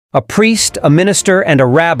A priest, a minister, and a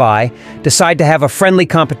rabbi decide to have a friendly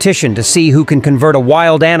competition to see who can convert a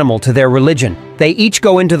wild animal to their religion. They each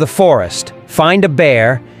go into the forest, find a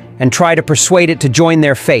bear, and try to persuade it to join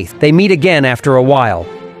their faith. They meet again after a while.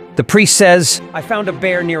 The priest says, "I found a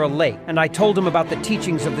bear near a lake, and I told him about the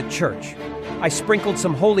teachings of the church. I sprinkled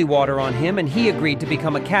some holy water on him, and he agreed to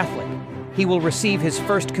become a Catholic. He will receive his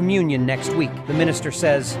first communion next week." The minister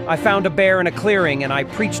says, "I found a bear in a clearing and I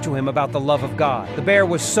preached to him about the love of God. The bear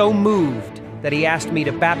was so moved that he asked me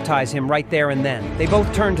to baptize him right there and then." They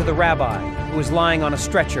both turned to the rabbi, who was lying on a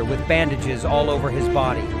stretcher with bandages all over his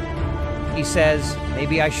body. He says,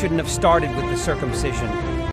 "Maybe I shouldn't have started with the circumcision.